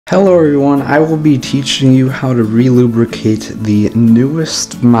Hello everyone, I will be teaching you how to re-lubricate the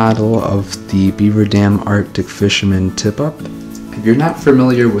newest model of the Beaver Dam Arctic Fisherman tip-up. If you're not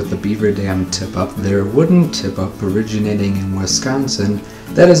familiar with the Beaver Dam tip-up, they're a wooden tip-up originating in Wisconsin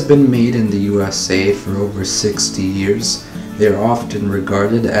that has been made in the USA for over 60 years. They are often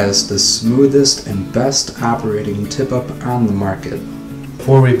regarded as the smoothest and best operating tip-up on the market.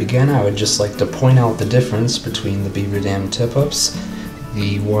 Before we begin, I would just like to point out the difference between the Beaver Dam tip-ups.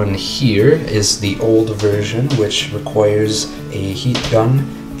 The one here is the old version, which requires a heat gun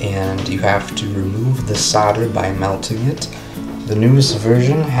and you have to remove the solder by melting it. The newest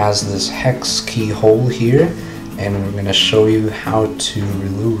version has this hex key hole here, and we're going to show you how to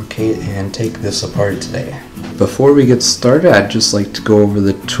lubricate and take this apart today. Before we get started, I'd just like to go over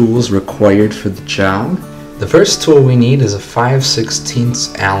the tools required for the job. The first tool we need is a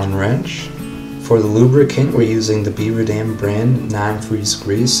 5/16 Allen wrench. For the lubricant, we're using the Beaver Dam brand non-freeze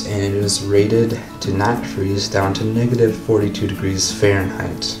grease, and it is rated to not freeze down to -42 degrees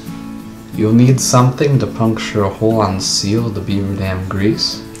Fahrenheit. You'll need something to puncture a hole on the seal of the Beaver Dam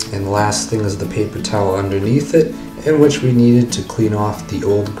grease. And the last thing is the paper towel underneath it, in which we needed to clean off the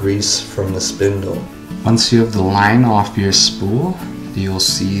old grease from the spindle. Once you have the line off your spool, you'll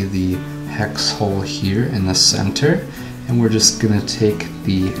see the hex hole here in the center. And we're just going to take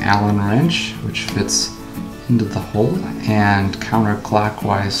the Allen wrench, which fits into the hole, and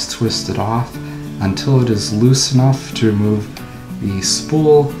counterclockwise twist it off until it is loose enough to remove the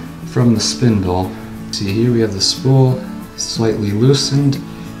spool from the spindle. See, here we have the spool slightly loosened.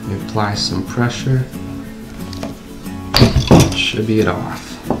 We apply some pressure. Should be it off.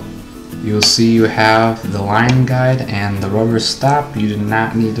 You'll see you have the line guide and the rubber stop. You do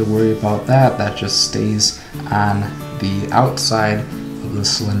not need to worry about that. That just stays on the outside of the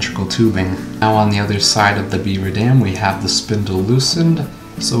cylindrical tubing. Now on the other side of the Beaver Dam we have the spindle loosened,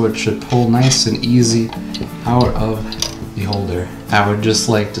 so it should pull nice and easy out of the holder. I would just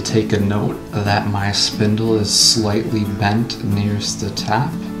like to take a note that my spindle is slightly bent nearest the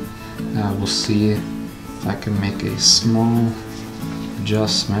top. Now we'll see if I can make a small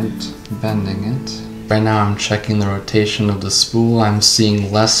adjustment bending it. Right now I'm checking the rotation of the spool. I'm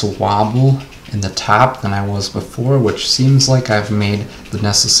seeing less wobble in the top than I was before, which seems like I've made the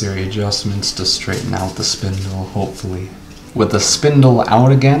necessary adjustments to straighten out the spindle, hopefully. With the spindle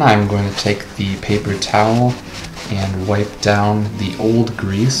out again, I'm going to take the paper towel and wipe down the old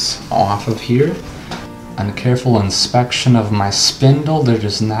grease off of here. On a careful inspection of my spindle, there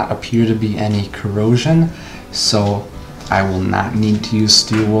does not appear to be any corrosion, so I will not need to use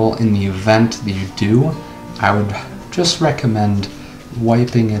steel wool. In the event that you do, I would just recommend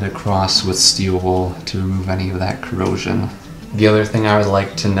wiping it across with steel wool to remove any of that corrosion. The other thing I would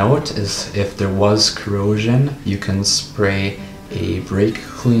like to note is if there was corrosion, you can spray a brake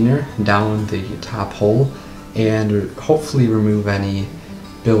cleaner down the top hole and hopefully remove any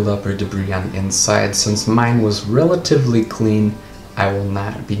buildup or debris on the inside. Since mine was relatively clean, I will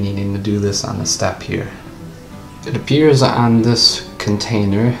not be needing to do this on the step here. It appears on this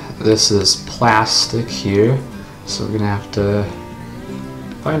container, this is plastic here, so we're gonna have to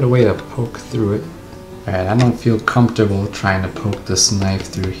find a way to poke through it. Alright, I don't feel comfortable trying to poke this knife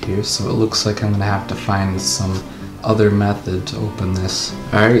through here, so it looks like I'm gonna have to find some other method to open this.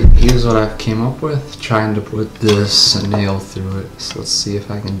 Alright, here's what I came up with, trying to put this nail through it. So let's see if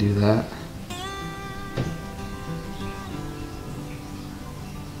I can do that.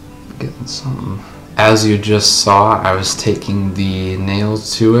 Getting something. As you just saw, I was taking the nail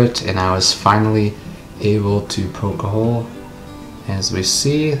to it and I was finally able to poke a hole. As we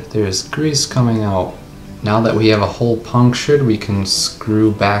see, there's grease coming out. Now that we have a hole punctured, we can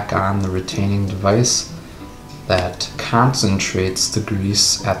screw back on the retaining device that concentrates the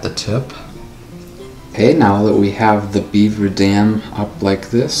grease at the tip. Okay, now that we have the Beaver Dam up like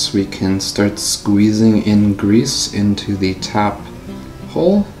this, we can start squeezing in grease into the top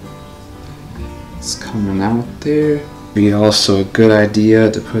hole. It's coming out there. It'd be also a good idea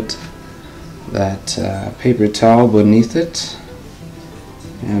to put that paper towel beneath it.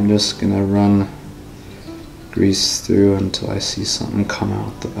 And I'm just going to run grease through until I see something come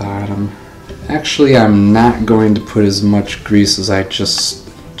out the bottom. Actually, I'm not going to put as much grease as I just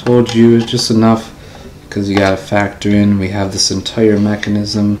told you, just enough, because you gotta factor in we have this entire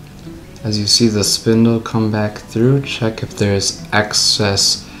mechanism. As you see the spindle come back through, check if there's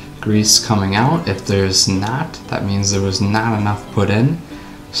excess grease coming out. If there's not, that means there was not enough put in.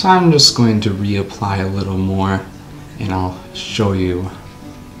 So I'm just going to reapply a little more and I'll show you.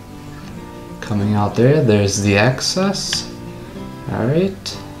 Coming out there, there's the excess.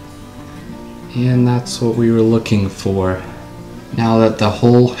 Alright, and that's what we were looking for. Now that the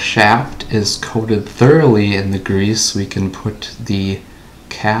whole shaft is coated thoroughly in the grease, we can put the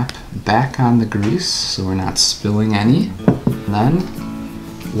cap back on the grease so we're not spilling any. Then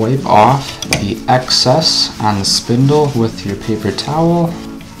wipe off the excess on the spindle with your paper towel,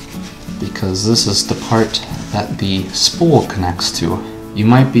 because this is the part that the spool connects to. You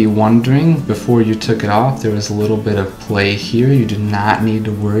might be wondering, before you took it off, there was a little bit of play here. You do not need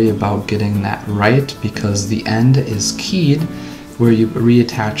to worry about getting that right, because the end is keyed where you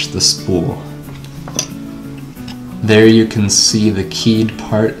reattach the spool. There you can see the keyed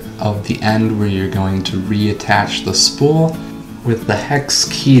part of the end where you're going to reattach the spool. With the hex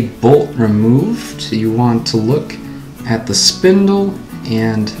keyed bolt removed, you want to look at the spindle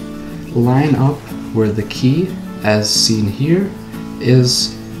and line up where the key, as seen here,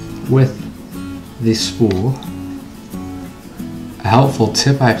 is with the spool. A helpful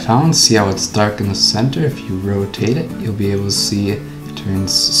tip I found, see how it's dark in the center? If you rotate it, you'll be able to see it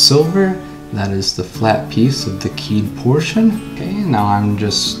turns silver. That is the flat piece of the keyed portion. Okay, now I'm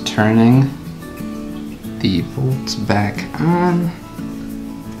just turning the bolts back on.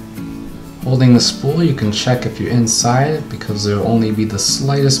 Holding the spool, you can check if you're inside, because there will only be the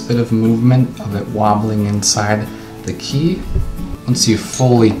slightest bit of movement of it wobbling inside the key. Once you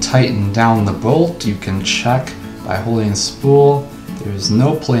fully tighten down the bolt, you can check by holding the spool. There is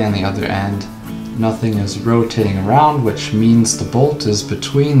no play on the other end. Nothing is rotating around, which means the bolt is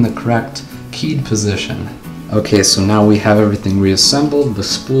between the correct keyed position. Okay, so now we have everything reassembled. The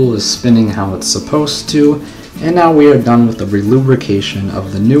spool is spinning how it's supposed to, and now we are done with the relubrication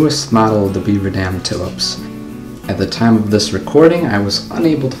of the newest model of the Beaver Dam tipups. At the time of this recording, I was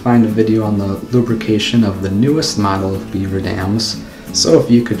unable to find a video on the lubrication of the newest model of Beaver Dams, so if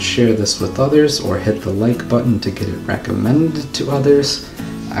you could share this with others or hit the like button to get it recommended to others,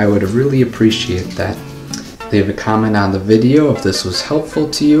 I would really appreciate that. Leave a comment on the video if this was helpful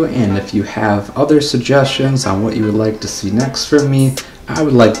to you, and if you have other suggestions on what you would like to see next from me, I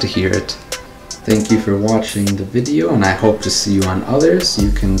would like to hear it. Thank you for watching the video, and I hope to see you on others.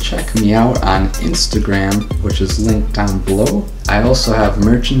 You can check me out on Instagram, which is linked down below. I also have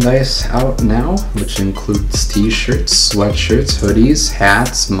merchandise out now, which includes t-shirts, sweatshirts, hoodies,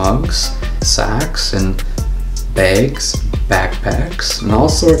 hats, mugs, socks, and bags, backpacks, and all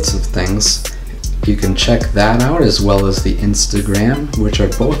sorts of things. You can check that out, as well as the Instagram, which are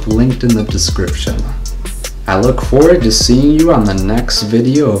both linked in the description. I look forward to seeing you on the next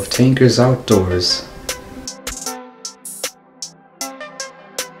video of Tankers Outdoors.